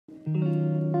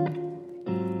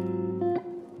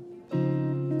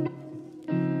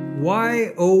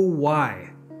Why, oh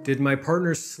why, did my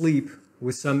partner sleep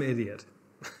with some idiot?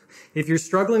 If you're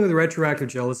struggling with retroactive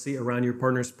jealousy around your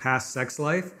partner's past sex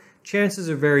life, chances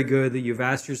are very good that you've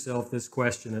asked yourself this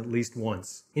question at least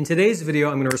once. In today's video,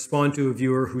 I'm going to respond to a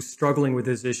viewer who's struggling with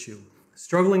this issue,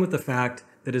 struggling with the fact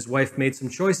that his wife made some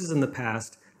choices in the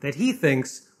past that he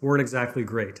thinks weren't exactly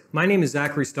great. My name is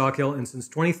Zachary Stockhill, and since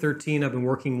 2013, I've been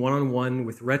working one-on-one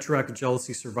with retroactive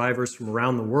jealousy survivors from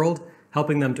around the world,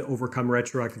 helping them to overcome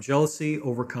retroactive jealousy,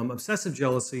 overcome obsessive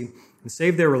jealousy, and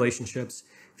save their relationships.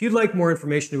 If you'd like more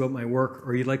information about my work,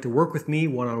 or you'd like to work with me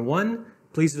one-on-one,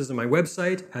 please visit my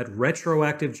website at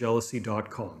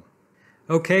retroactivejealousy.com.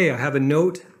 Okay, I have a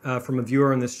note from a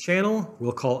viewer on this channel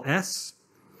we'll call S.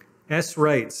 S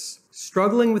writes,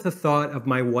 struggling with the thought of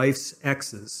my wife's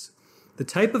exes. The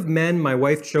type of men my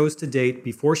wife chose to date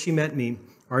before she met me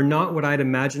are not what I'd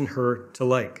imagine her to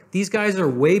like. These guys are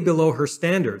way below her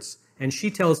standards, and she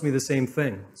tells me the same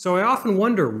thing. So I often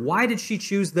wonder, why did she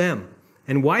choose them?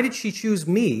 And why did she choose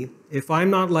me if I'm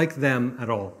not like them at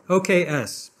all? Okay,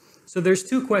 S. So there's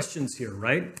two questions here,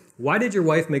 right? Why did your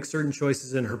wife make certain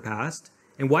choices in her past?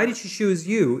 And why did she choose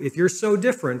you if you're so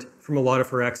different from a lot of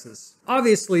her exes?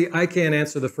 Obviously, I can't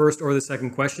answer the first or the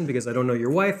second question because I don't know your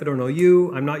wife, I don't know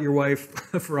you, I'm not your wife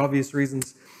for obvious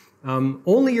reasons.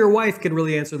 Only your wife can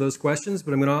really answer those questions,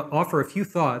 but I'm going to offer a few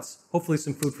thoughts, hopefully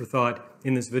some food for thought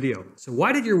in this video. So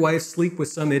why did your wife sleep with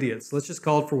some idiots? Let's just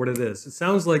call it for what it is. It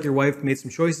sounds like your wife made some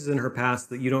choices in her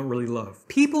past that you don't really love.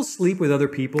 People sleep with other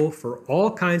people for all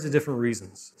kinds of different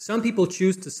reasons. Some people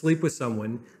choose to sleep with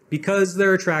someone because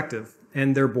they're attractive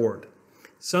and they're bored.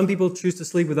 Some people choose to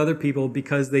sleep with other people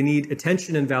because they need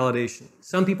attention and validation.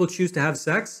 Some people choose to have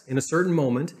sex in a certain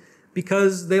moment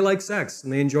because they like sex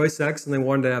and they enjoy sex and they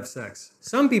wanted to have sex.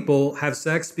 Some people have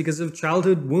sex because of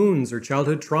childhood wounds or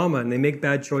childhood trauma and they make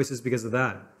bad choices because of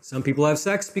that. Some people have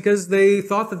sex because they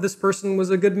thought that this person was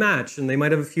a good match and they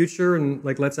might have a future and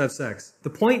let's have sex. The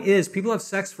point is, people have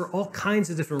sex for all kinds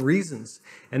of different reasons.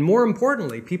 And more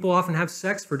importantly, people often have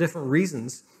sex for different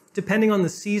reasons depending on the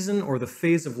season or the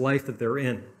phase of life that they're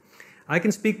in. I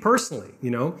can speak personally,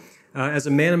 as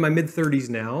a man in my mid-30s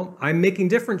now, I'm making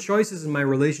different choices in my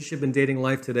relationship and dating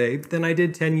life today than I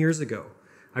did 10 years ago.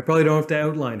 I probably don't have to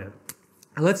outline it.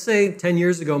 And let's say 10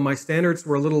 years ago, my standards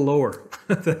were a little lower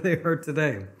than they are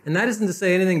today. And that isn't to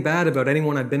say anything bad about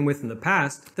anyone I've been with in the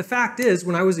past. The fact is,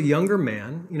 when I was a younger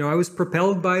man, I was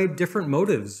propelled by different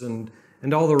motives and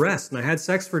all the rest. And I had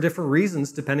sex for different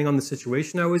reasons, depending on the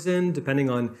situation I was in, depending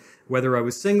on whether I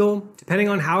was single, depending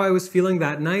on how I was feeling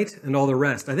that night, and all the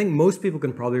rest. I think most people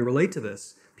can probably relate to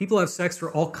this. People have sex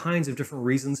for all kinds of different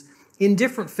reasons in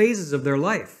different phases of their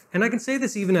life. And I can say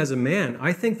this even as a man.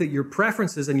 I think that your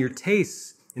preferences and your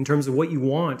tastes in terms of what you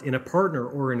want in a partner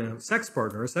or in a sex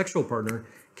partner, a sexual partner,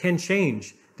 can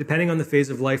change depending on the phase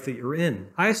of life that you're in.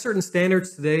 I have certain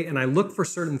standards today, and I look for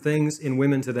certain things in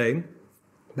women today,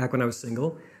 back when I was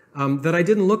single, that I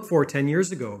didn't look for 10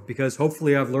 years ago, because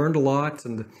hopefully I've learned a lot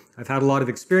and I've had a lot of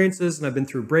experiences and I've been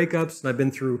through breakups and I've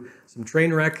been through some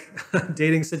train wreck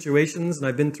dating situations and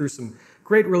I've been through some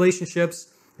great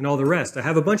relationships and all the rest. I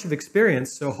have a bunch of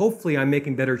experience, so hopefully I'm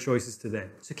making better choices today.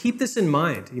 So keep this in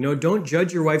mind. Don't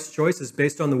judge your wife's choices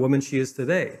based on the woman she is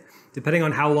today. Depending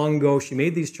on how long ago she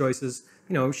made these choices,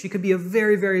 she could be a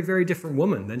very, very, very different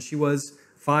woman than she was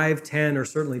 5, 10, or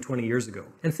certainly 20 years ago.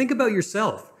 And think about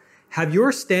yourself. Have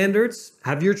your standards,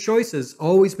 have your choices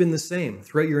always been the same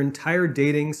throughout your entire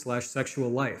dating/sexual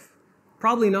life?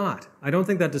 Probably not. I don't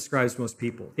think that describes most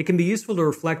people. It can be useful to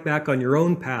reflect back on your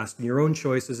own past and your own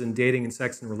choices in dating and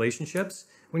sex and relationships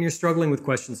when you're struggling with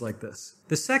questions like this.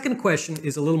 The second question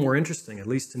is a little more interesting, at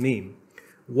least to me.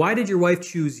 Why did your wife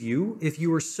choose you if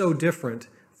you were so different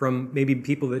from maybe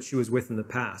people that she was with in the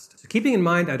past? So keeping in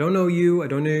mind, I don't know you, I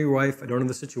don't know your wife, I don't know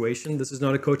the situation. This is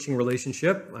not a coaching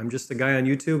relationship. I'm just a guy on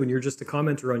YouTube and you're just a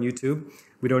commenter on YouTube.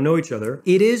 We don't know each other.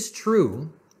 It is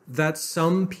true that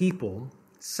some people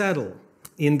settle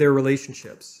in their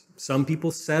relationships. Some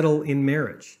people settle in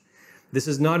marriage. This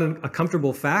is not a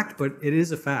comfortable fact, but it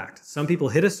is a fact. Some people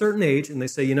hit a certain age and they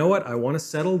say, you know what, I want to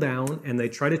settle down, and they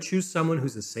try to choose someone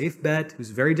who's a safe bet,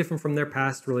 who's very different from their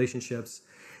past relationships.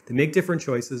 They make different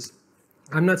choices.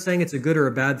 I'm not saying it's a good or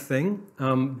a bad thing,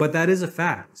 but that is a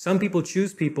fact. Some people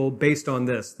choose people based on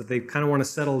this, that they kind of want to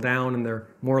settle down and they're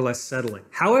more or less settling.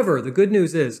 However, the good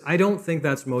news is, I don't think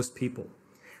that's most people.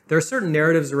 There are certain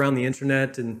narratives around the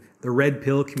internet and the red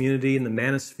pill community and the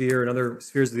manosphere and other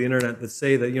spheres of the internet that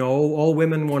say that, all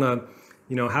women want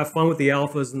to, have fun with the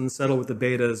alphas and settle with the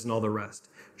betas and all the rest.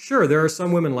 Sure, there are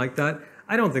some women like that.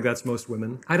 I don't think that's most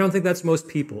women. I don't think that's most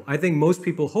people. I think most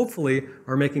people, hopefully,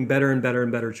 are making better and better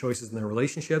and better choices in their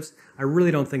relationships. I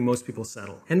really don't think most people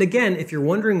settle. And again, if you're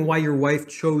wondering why your wife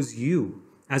chose you,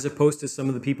 as opposed to some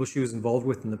of the people she was involved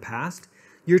with in the past,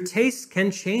 your tastes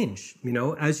can change,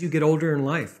 as you get older in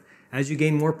life, as you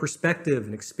gain more perspective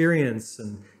and experience,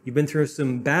 and you've been through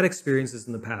some bad experiences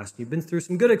in the past, you've been through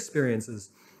some good experiences,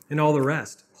 and all the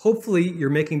rest. Hopefully, you're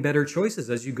making better choices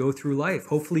as you go through life.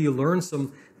 Hopefully, you learn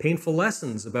some painful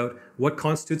lessons about what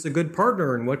constitutes a good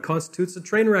partner and what constitutes a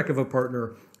train wreck of a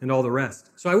partner and all the rest.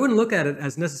 So I wouldn't look at it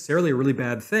as necessarily a really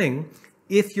bad thing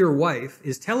if your wife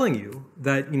is telling you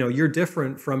that, you're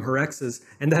different from her exes,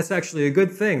 and that's actually a good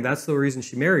thing. That's the reason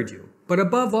she married you. But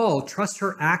above all, trust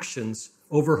her actions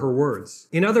over her words.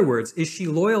 In other words, is she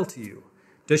loyal to you?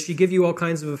 Does she give you all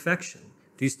kinds of affection?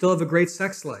 Do you still have a great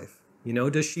sex life?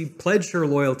 Does she pledge her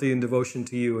loyalty and devotion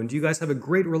to you? And do you guys have a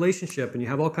great relationship and you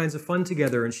have all kinds of fun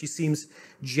together and she seems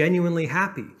genuinely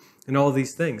happy and all of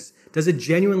these things? Does it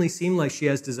genuinely seem like she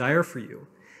has desire for you?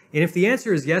 And if the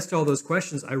answer is yes to all those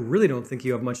questions, I really don't think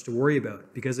you have much to worry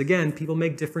about. Because again, people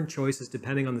make different choices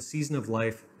depending on the season of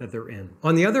life that they're in.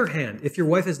 On the other hand, if your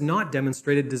wife has not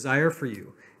demonstrated desire for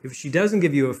you, if she doesn't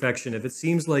give you affection, if it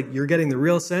seems like you're getting the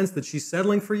real sense that she's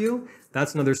settling for you,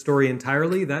 that's another story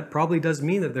entirely. That probably does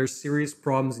mean that there's serious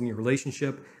problems in your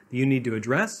relationship that you need to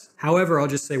address. However, I'll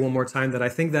just say one more time that I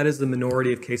think that is the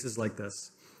minority of cases like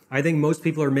this. I think most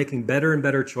people are making better and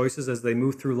better choices as they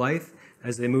move through life,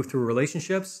 as they move through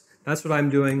relationships. That's what I'm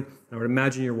doing. I would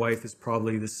imagine your wife is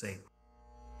probably the same.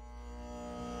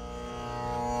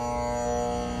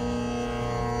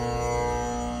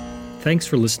 Thanks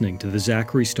for listening to the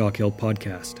Zachary Stockhill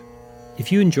podcast.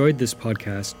 If you enjoyed this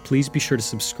podcast, please be sure to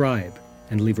subscribe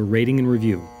and leave a rating and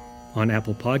review on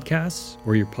Apple Podcasts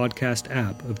or your podcast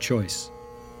app of choice.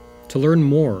 To learn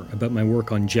more about my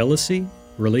work on jealousy,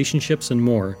 relationships, and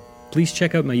more, please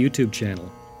check out my YouTube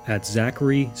channel at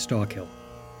Zachary Stockhill.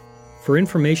 For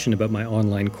information about my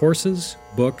online courses,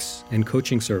 books, and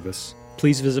coaching service,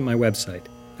 please visit my website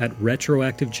at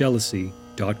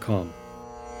retroactivejealousy.com.